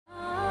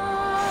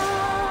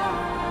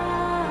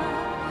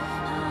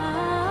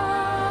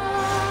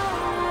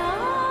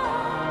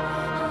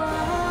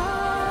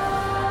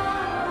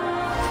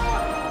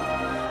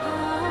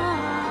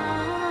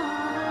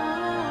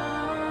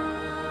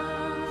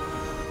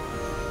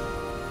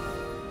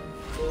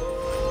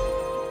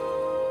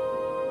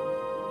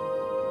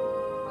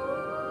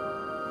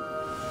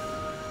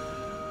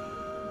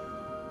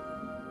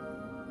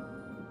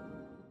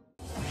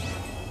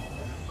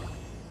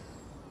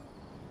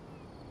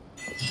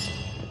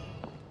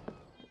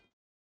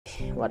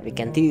what we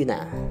can do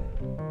now.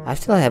 I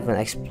still haven't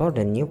explored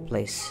the new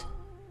place.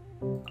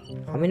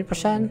 How many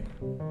percent?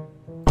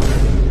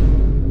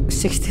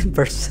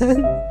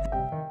 16%?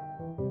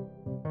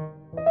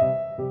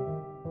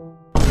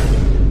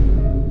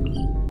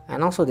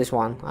 And also this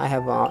one, I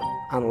haven't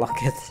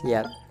unlocked it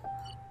yet.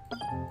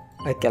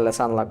 Okay, let's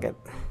unlock it.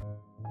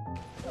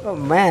 Oh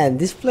man,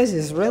 this place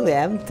is really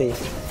empty.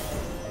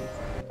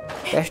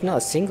 There's not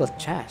a single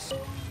chest.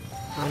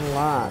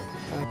 Unlock.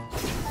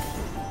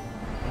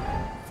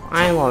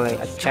 Finally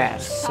a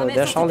chest. So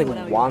there's only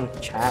one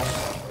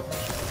chest.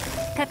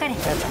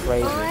 That's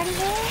crazy.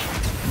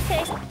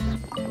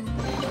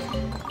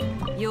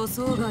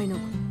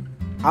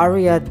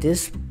 Area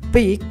this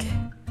big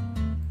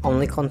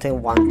only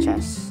contain one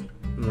chest.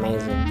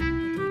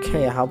 Amazing.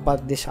 Okay, how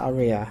about this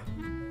area?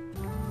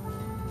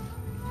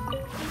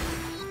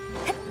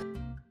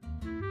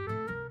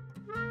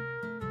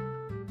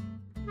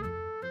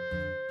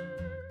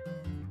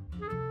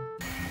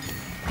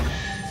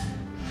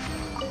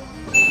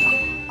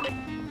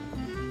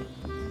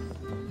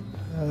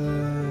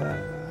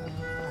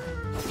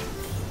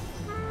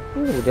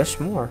 Oh, there's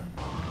more.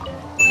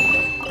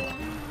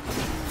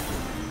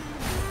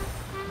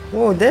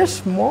 Oh,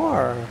 there's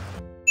more.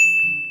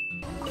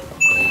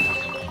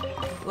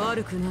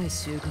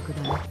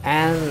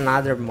 And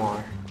another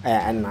more.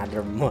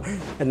 Another more.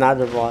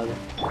 Another one.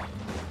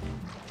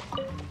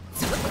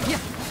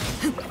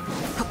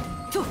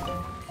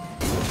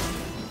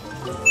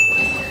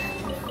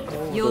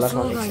 Oh, the last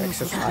one is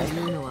exercise.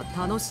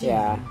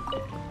 Yeah.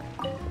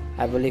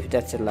 I believe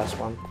that's the last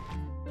one.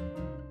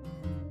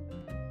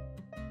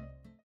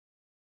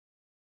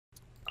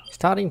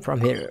 Starting from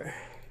here.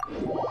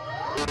 One.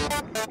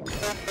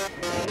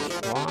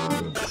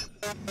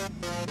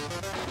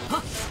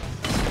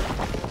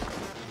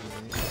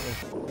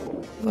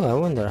 Oh, I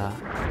wonder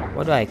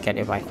what do I get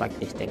if I flag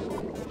this thing?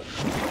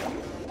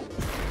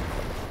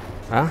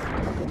 Huh?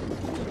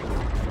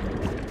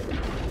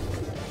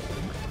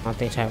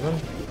 Nothing's happened.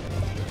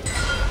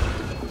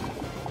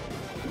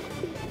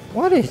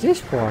 What is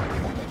this for?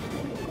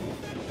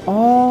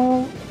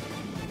 Oh,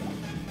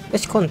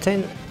 it's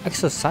contain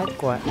exercise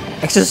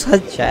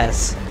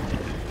chest.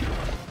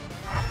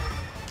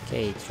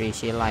 Okay,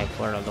 3C life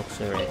for a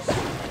luxurious.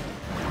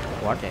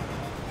 Worth it.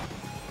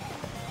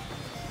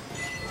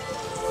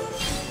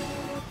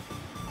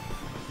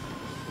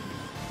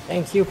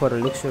 Thank you for the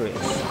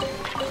luxurious.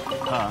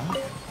 Huh?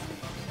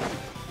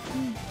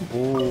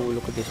 Oh,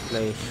 look at this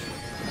place.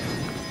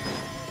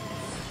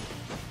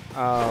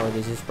 Oh,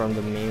 this is from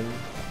the meme.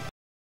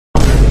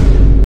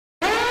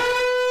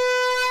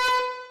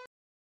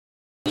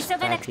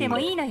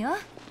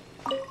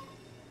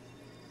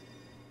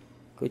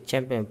 Good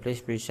champion,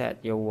 please reset.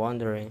 You're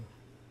wondering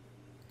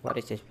what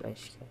is this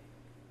place?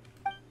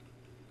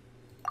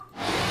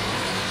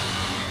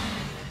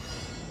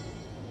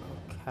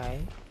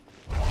 Okay.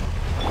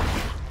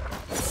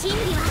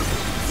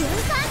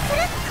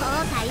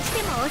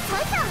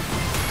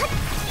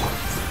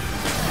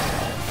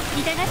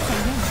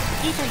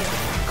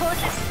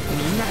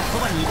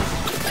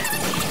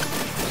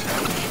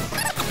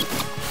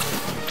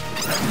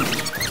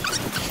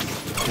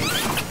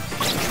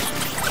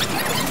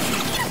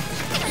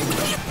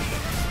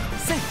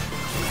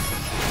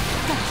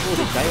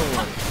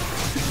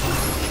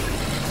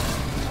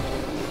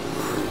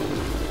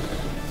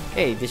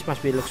 Hey, this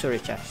must be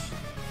luxurious chest.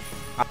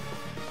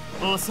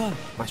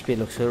 Must be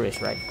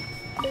luxurious, right?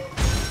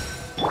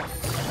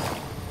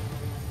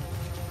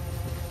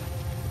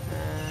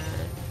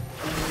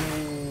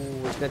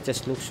 It's not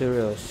just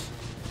luxurious.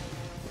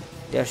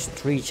 There's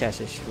 3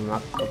 chests.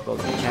 Remarkable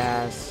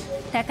chest,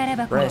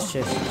 precious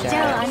chest,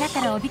 and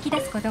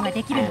luxurious.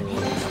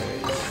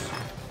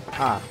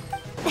 Ah.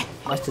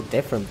 What's the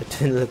difference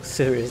between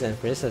luxurious and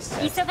precious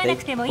chest? They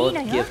both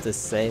give the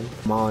same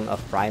amount of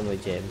primal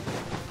gem.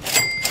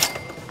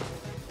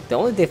 The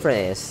only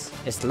difference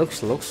is it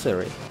looks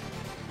luxury.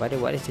 By the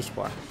way, what is this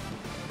for?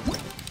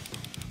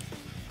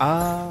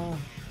 Ah,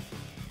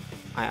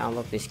 I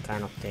unlock this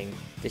kind of thing.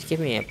 Just give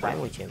me a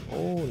primal gem.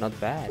 Oh, not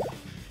bad.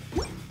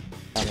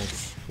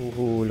 Balance.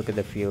 Ooh, look at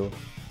the view.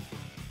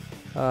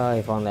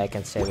 If only I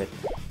can save it.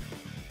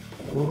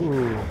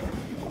 Ooh,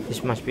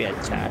 this must be a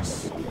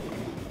chest.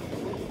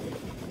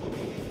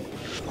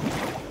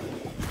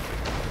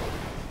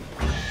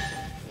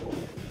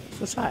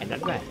 Sorry, not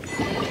bad.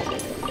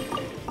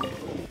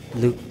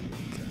 Look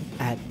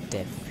at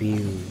the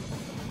view.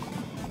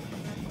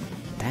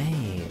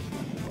 Damn.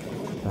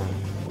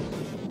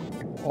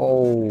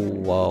 Oh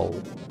wow.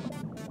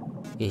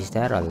 Is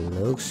that a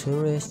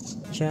luxurious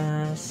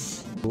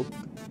chest?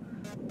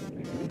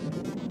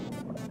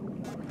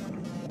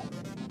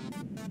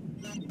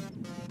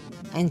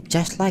 And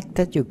just like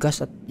that, you got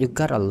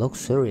a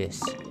luxurious.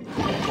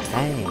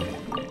 Damn.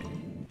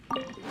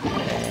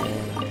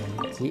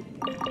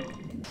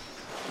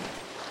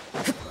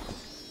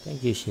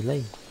 Thank you,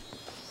 Shilei,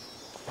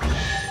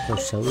 for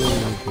showing me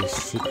the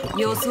secret.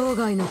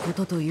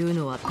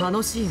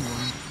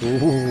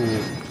 Ooh.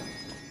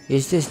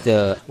 Is this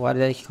the, what do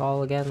they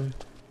call again?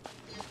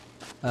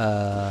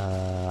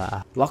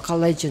 Local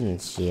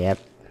legends, yep.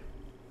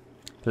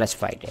 Let's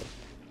fight it,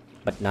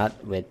 but not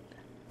with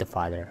the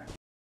father.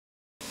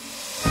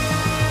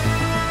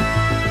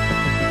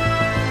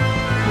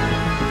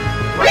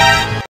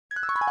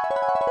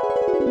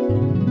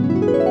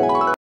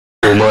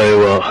 お前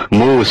は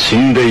もう死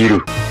んでい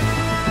る。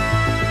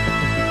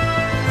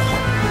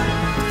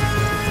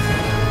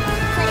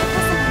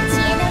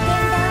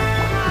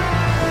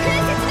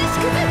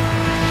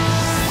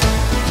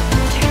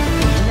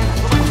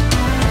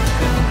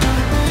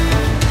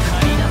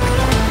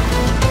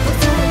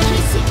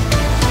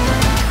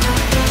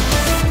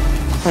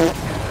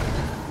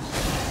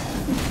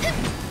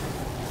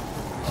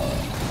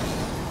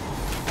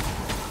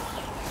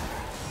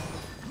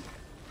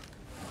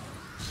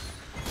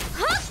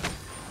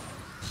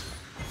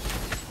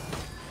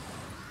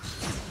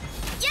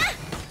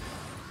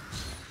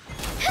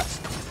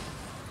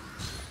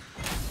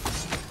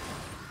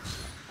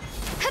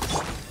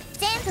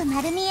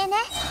丸見えね。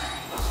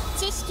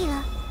知識を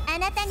あ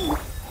なたにも。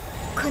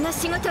この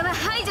仕事は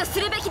排除す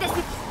るべきです。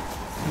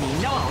み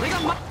んなは俺が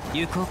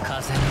行こう。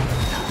風の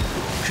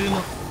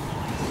雲。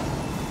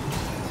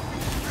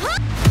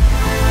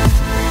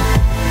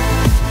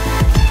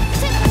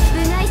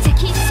部外者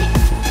禁止。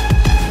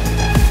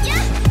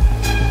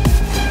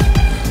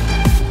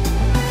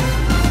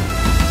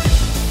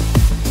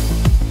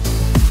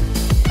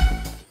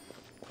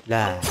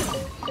Lah,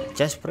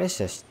 just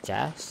precious,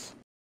 just.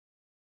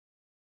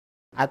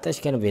 I thought it's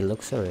gonna be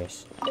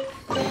luxurious.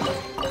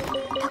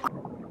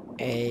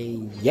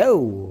 Hey, yo,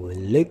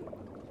 look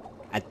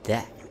at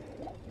that.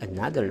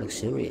 Another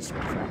luxurious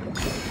product.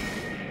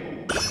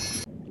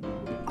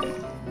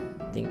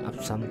 Think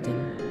of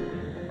something.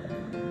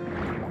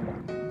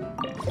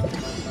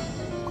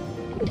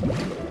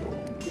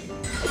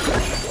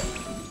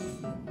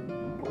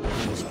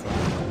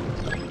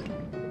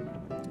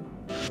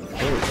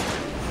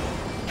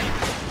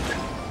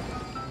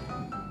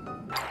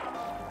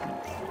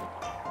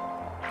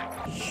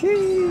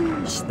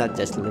 It's not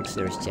just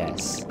luxurious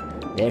chests.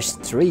 There's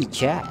 3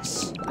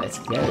 chests. Let's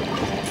go.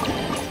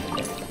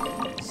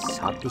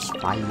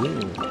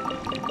 Satisfying.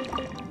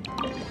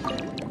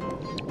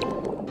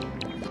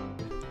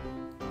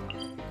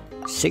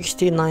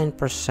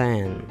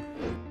 %69%.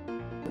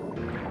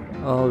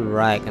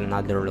 Alright,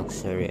 another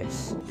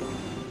luxurious.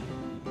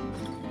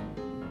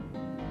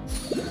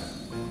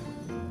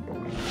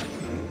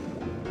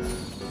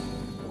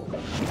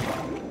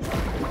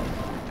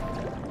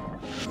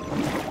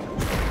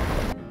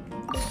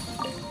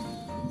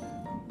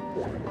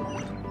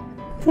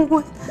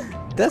 What?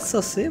 That's so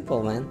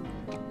simple, man.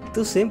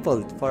 Too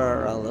simple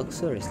for a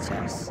luxurious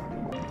chest.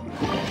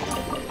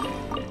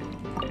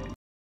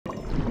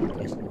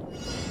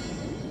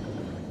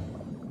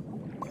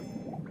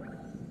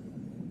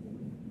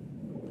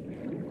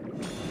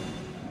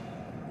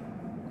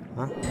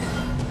 Huh?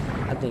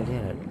 I didn't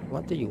get it.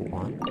 What do you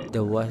want?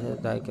 The was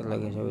attack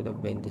like I with the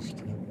paint this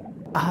game.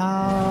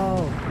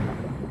 Oh,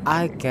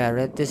 I get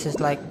it. This is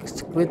like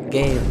Squid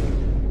Game,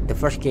 the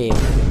first game.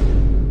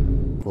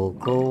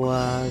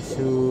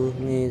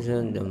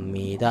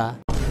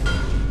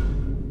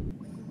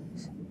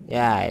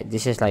 Yeah,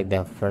 this is like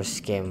the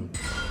first game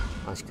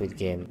on Squid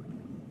Game.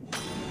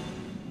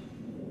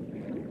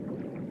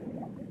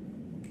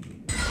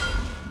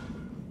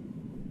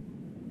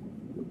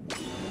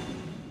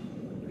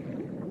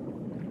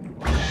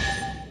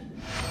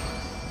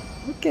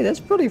 Okay, that's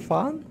pretty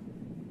fun.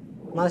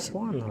 Nice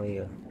one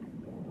here.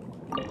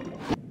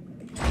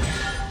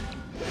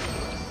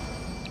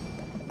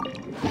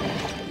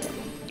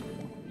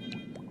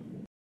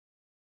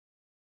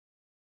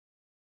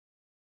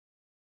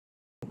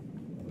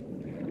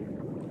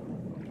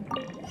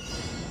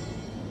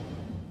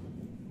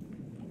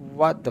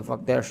 What the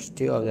fuck? There's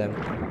 2 of them.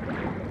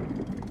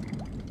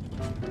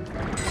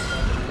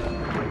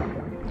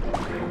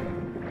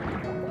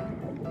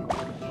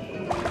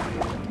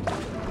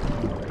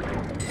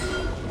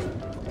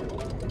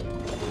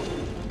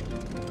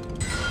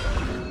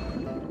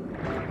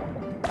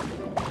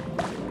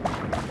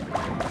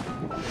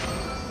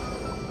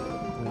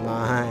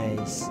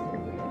 Nice.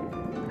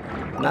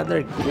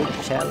 Another good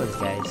challenge,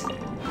 guys.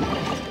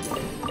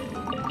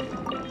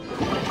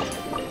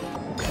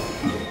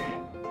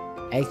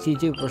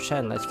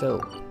 %82%, let's go.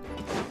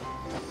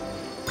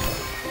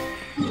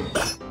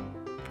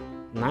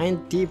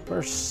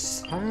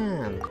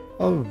 90%.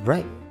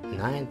 Alright,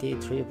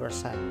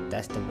 93%.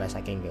 That's the best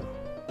I can go.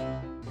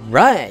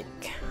 Right.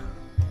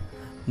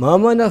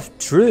 Moment of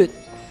truth.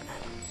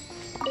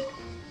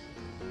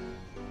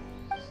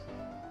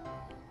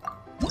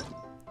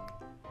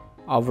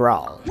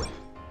 Overall.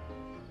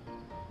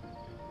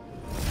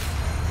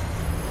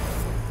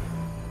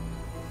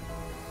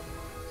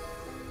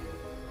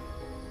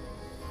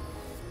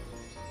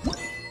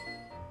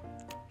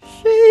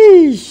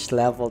 Sheesh,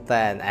 level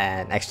 10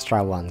 and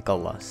extra 1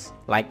 colors,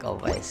 like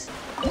always.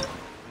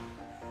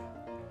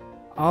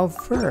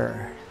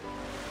 Over.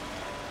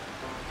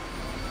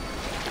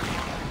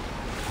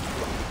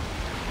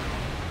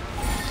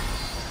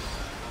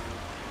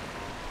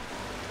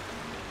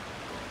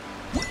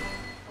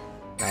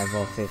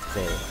 level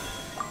 50.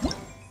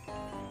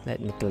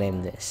 Let me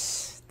claim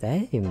this.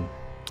 Damn.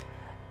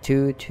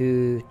 2,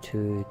 2,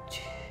 2,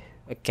 2.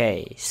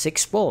 Okay,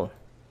 6 ball.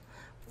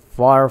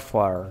 4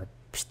 for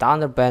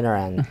standard banner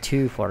and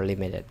 2 for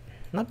limited.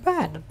 Not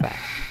bad, not bad.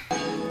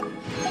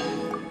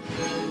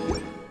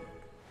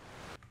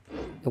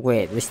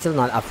 Wait, we're still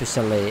not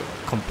officially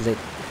complete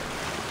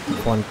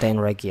Fontaine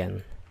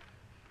region.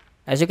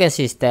 As you can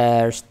see,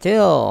 there's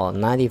still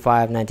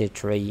 95,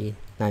 93,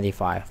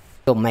 95.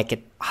 We'll make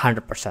it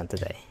 100%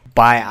 today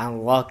by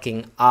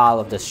unlocking all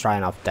of the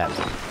Shrine of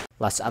Death.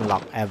 Let's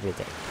unlock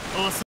everything.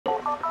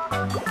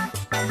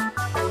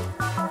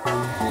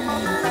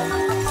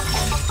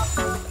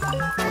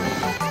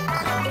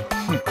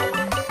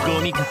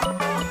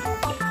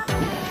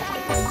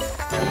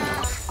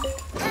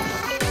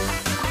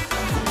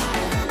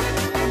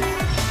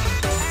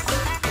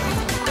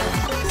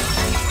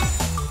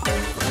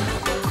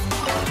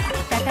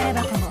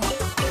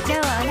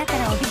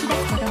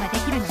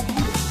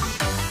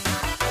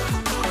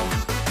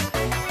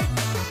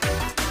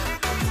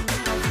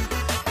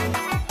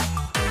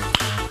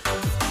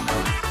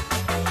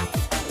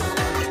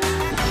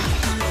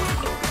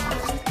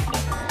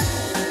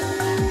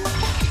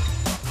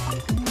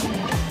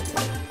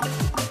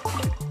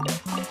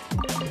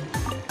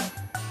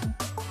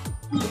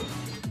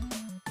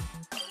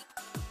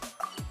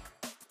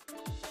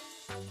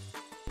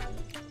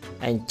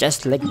 And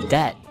just like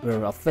that,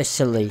 we're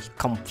officially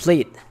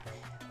complete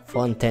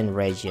Fontaine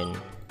region.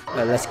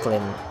 Let's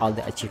claim all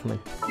the achievement.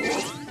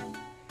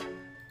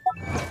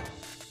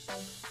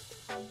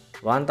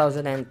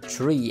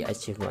 1003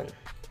 achievement.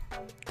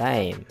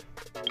 Damn.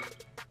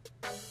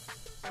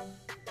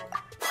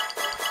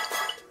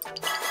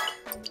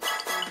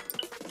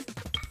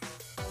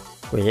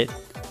 Wait,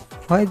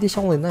 why this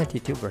only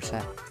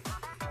 92%?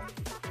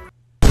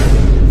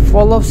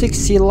 Follow 6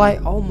 sea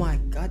light. Oh my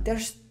god,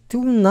 there's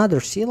another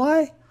sea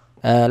light.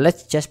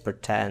 Let's just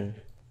pretend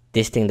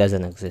this thing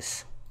doesn't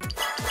exist.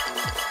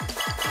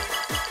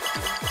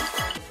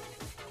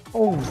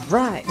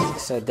 Alright,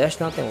 so there's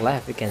nothing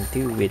left we can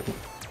do with.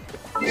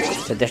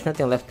 So there's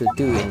nothing left to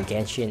do in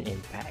Genshin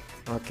Impact.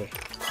 Okay.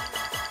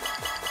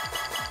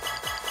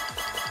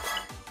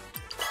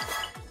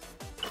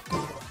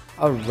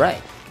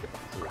 Alright.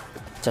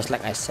 Just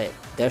like I said,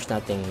 there's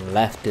nothing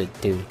left to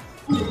do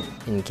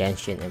in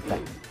Genshin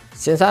Impact.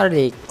 Since I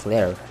already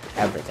cleared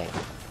everything.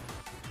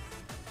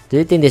 Do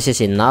you think this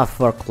is enough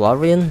for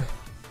Chlorine?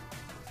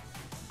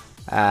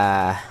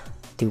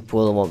 2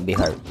 pull won't be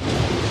hurt.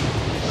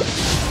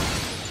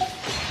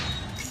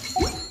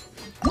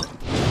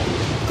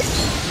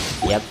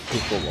 Yep, 2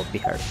 pull won't be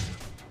hurt.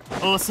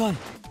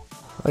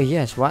 Oh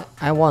yes, what?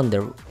 I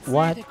wonder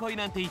what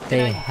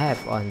they have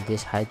on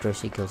this Hydro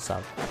Seagull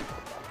sub.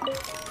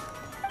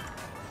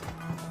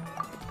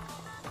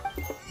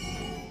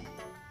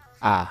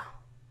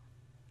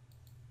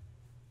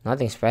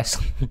 Nothing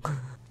special.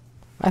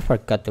 I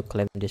forgot to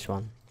claim this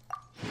one.